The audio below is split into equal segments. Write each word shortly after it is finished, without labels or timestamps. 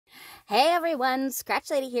Hey everyone,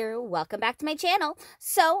 Scratch Lady here. Welcome back to my channel.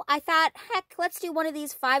 So I thought, heck, let's do one of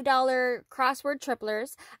these $5 crossword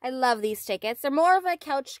triplers. I love these tickets. They're more of a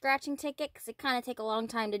couch scratching ticket because they kind of take a long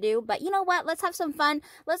time to do. But you know what? Let's have some fun.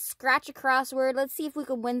 Let's scratch a crossword. Let's see if we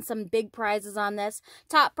can win some big prizes on this.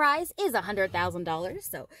 Top prize is $100,000.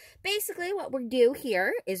 So basically what we do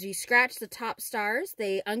here is you scratch the top stars.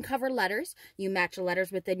 They uncover letters. You match the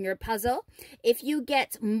letters within your puzzle. If you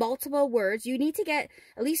get multiple words, you need to get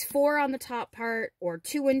at least 4 on the top part or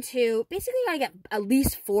 2 and 2. Basically, you gotta get at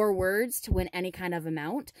least 4 words to win any kind of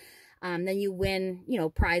amount. Then you win,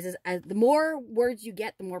 prizes. The more words you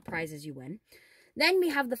get, the more prizes you win. Then we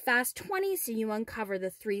have the fast 20, so you uncover the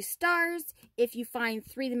 3 stars. If you find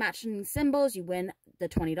 3 matching symbols, you win the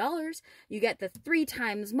 $20. You get the 3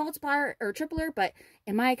 times multiplier or tripler, but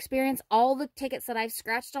in my experience, all the tickets that I've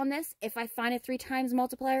scratched on this, if I find a 3 times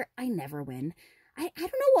multiplier, I never win. I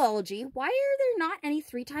don't know, OLG. Why are there not any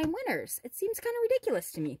 3-time winners? It seems kind of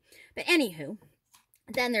ridiculous to me. But anywho,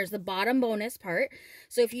 then there's the bottom bonus part.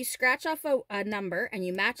 So if you scratch off a number and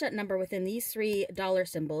you match that number within these $3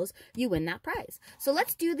 symbols, you win that prize. So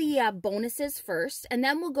let's do the bonuses first, and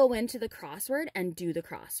then we'll go into the crossword and do the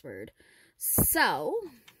crossword. So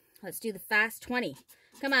let's do the fast 20.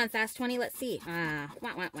 Come on, fast 20. Let's see. Wah,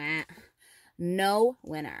 wah, wah. No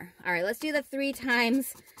winner. All right, let's do the 3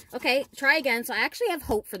 times. Okay, try again. So I actually have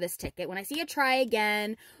hope for this ticket. When I see a try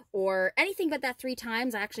again or anything but that 3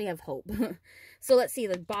 times, I actually have hope. So let's see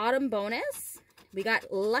the bottom bonus. We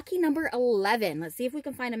got lucky number 11. Let's see if we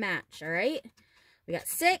can find a match. All right. We got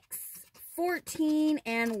 6, 14,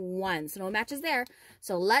 and 1. So no matches there.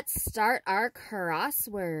 So let's start our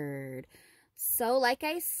crossword. So, like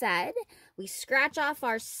I said, we scratch off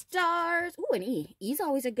our stars. Ooh, an E. E's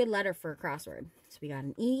always a good letter for a crossword. So, we got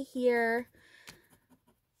an E here.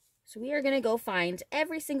 So, we are going to go find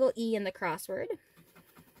every single E in the crossword.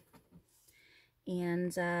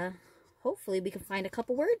 And hopefully, we can find a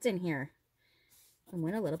couple words in here and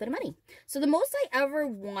win a little bit of money. So, the most I ever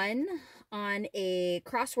won on a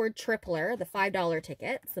crossword tripler, the $5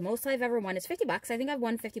 tickets, the most I've ever won is $50. I think I've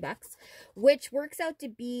won $50, which works out to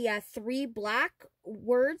be 3 black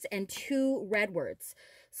words and 2 red words.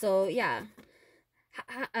 So, yeah.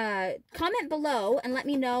 Comment below and let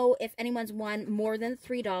me know if anyone's won more than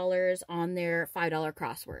 $3 on their $5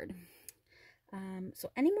 crossword. So,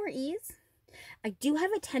 any more E's? I do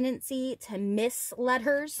have a tendency to miss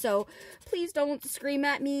letters, so please don't scream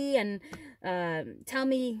at me and tell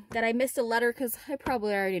me that I missed a letter because I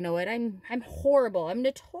probably already know it. I'm horrible. I'm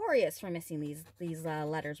notorious for missing these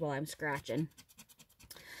letters while I'm scratching.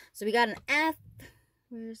 So we got an F.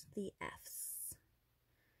 Where's the F's?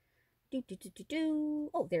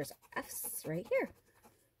 Oh, there's F's right here.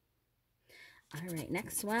 All right,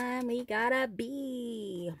 next one we got a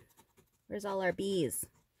B. Where's all our B's?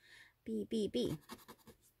 B, B, B.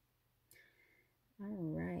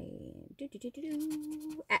 All right.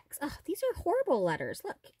 X. Oh, these are horrible letters.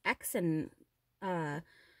 Look, X and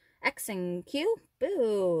Q.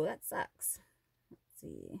 Boo, that sucks. Let's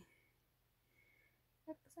see.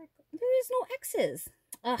 There is no X's.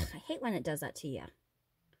 Ugh, I hate when it does that to you.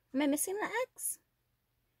 Am I missing the X?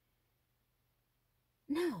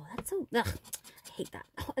 No, that's so... Ugh, I hate that.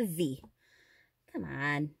 Oh, a V. Come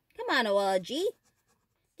on. Come on, OLG.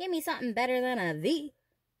 Give me something better than a V.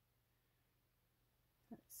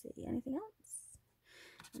 Let's see, anything else?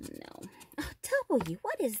 No. Oh, W,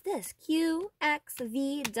 what is this? Q, X,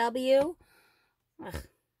 V, W. Ugh.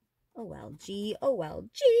 OLG,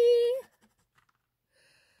 OLG.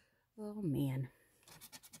 Oh, man.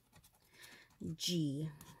 G.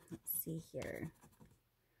 Let's see here.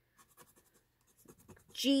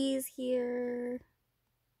 G's here.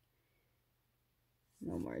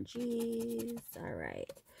 No more G's. All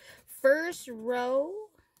right. First row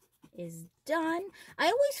is done. I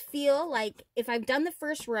always feel like if I've done the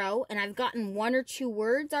first row and I've gotten 1 or 2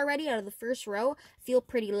 words already out of the first row, I feel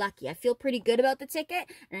pretty lucky. I feel pretty good about the ticket,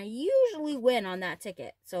 and I usually win on that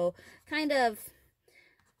ticket. So kind of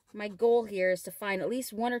my goal here is to find at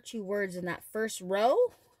least 1 or 2 words in that first row,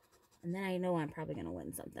 and then I know I'm probably going to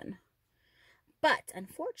win something. But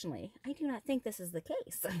unfortunately, I do not think this is the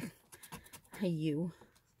case.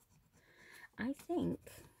 I think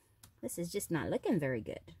this is just not looking very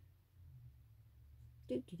good.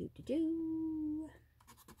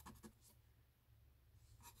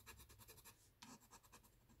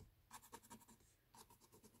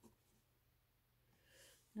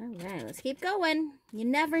 All right, let's keep going. You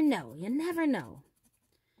never know. You never know.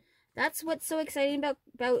 That's what's so exciting about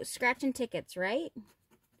scratching tickets, right?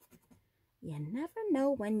 You never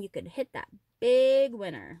know when you could hit that big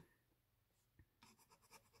winner.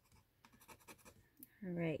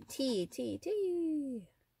 All right, T, T, T.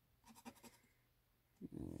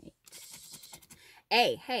 All right.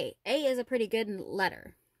 A, hey, A is a pretty good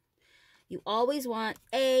letter. You always want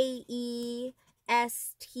A, E,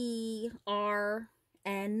 S, T, R,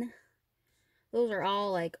 N. Those are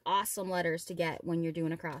all like awesome letters to get when you're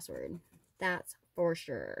doing a crossword. That's for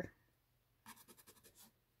sure.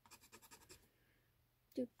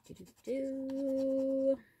 Do, do, do,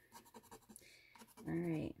 do. All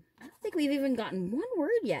right. I don't think we've even gotten one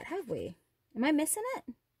word yet, have we? Am I missing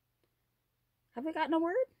it? Have we gotten a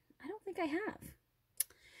word? I don't think I have.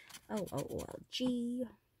 Oh, OLG.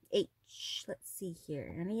 H. Let's see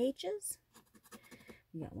here. Any H's?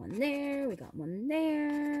 We got one there. We got one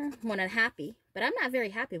there. One unhappy. But I'm not very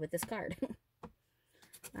happy with this card.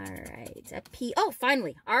 All right. A P. Oh,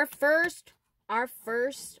 finally. Our first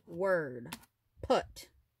word. Put.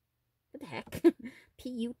 What the heck?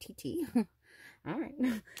 P-U-T-T. All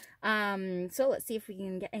right. So let's see if we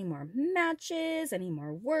can get any more matches, any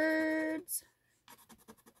more words.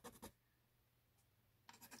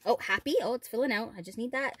 Oh, happy. Oh, it's filling out. I just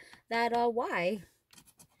need that Y.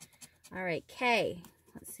 All right, K.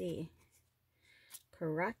 Let's see.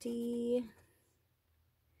 Karate.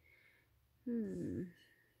 Any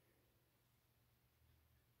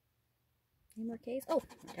more K's? Oh,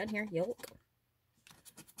 down here. Yolk.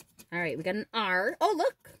 All right, we got an R. Oh,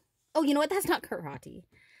 look. Oh, you know what? That's not karate.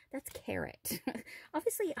 That's carrot.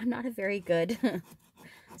 Obviously, I'm not a very good...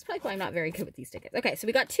 That's probably why I'm not very good with these tickets. Okay, so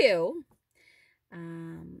we got 2.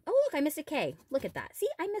 Oh, look, I missed a K. Look at that. See,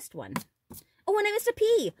 I missed one. Oh, and I missed a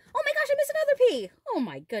P. Oh my gosh, I missed another P. Oh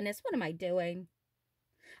my goodness, what am I doing?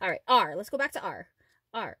 All right, R. Let's go back to R.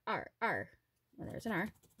 R. Oh, there's an R.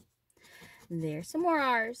 There's some more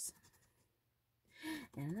R's.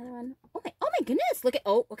 And another one. Oh my goodness. Look at,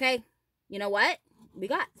 oh, okay. You know what? We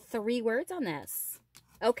got 3 words on this.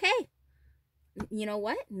 Okay. You know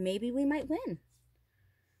what? Maybe we might win.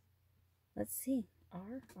 Let's see.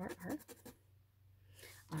 R.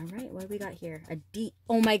 All right, what do we got here? A D.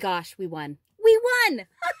 Oh my gosh, we won. We won!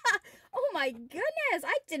 Oh my goodness,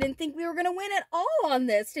 I didn't think we were going to win at all on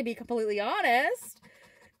this, to be completely honest.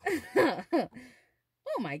 Oh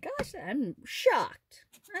my gosh, I'm shocked.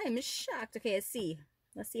 I'm shocked. Okay, let's see.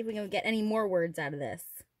 Let's see if we can get any more words out of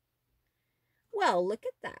this. Well, look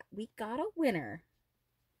at that. We got a winner.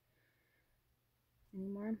 Any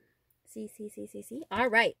more? C. All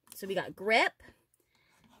right, so we got grip.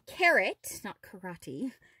 Carrot, not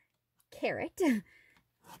karate, carrot,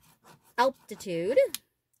 altitude,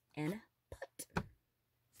 and put.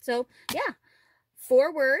 So, yeah,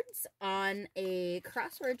 4 words on a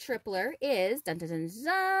crossword tripler is dun, dun, dun,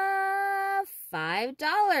 dun,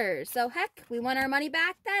 $5. So, heck, we won our money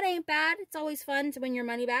back. That ain't bad. It's always fun to win your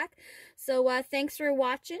money back. So, thanks for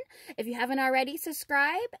watching. If you haven't already,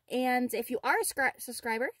 subscribe. And if you are a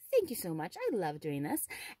subscriber, thank you so much. I love doing this.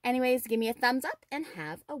 Anyways, give me a thumbs up and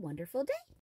have a wonderful day.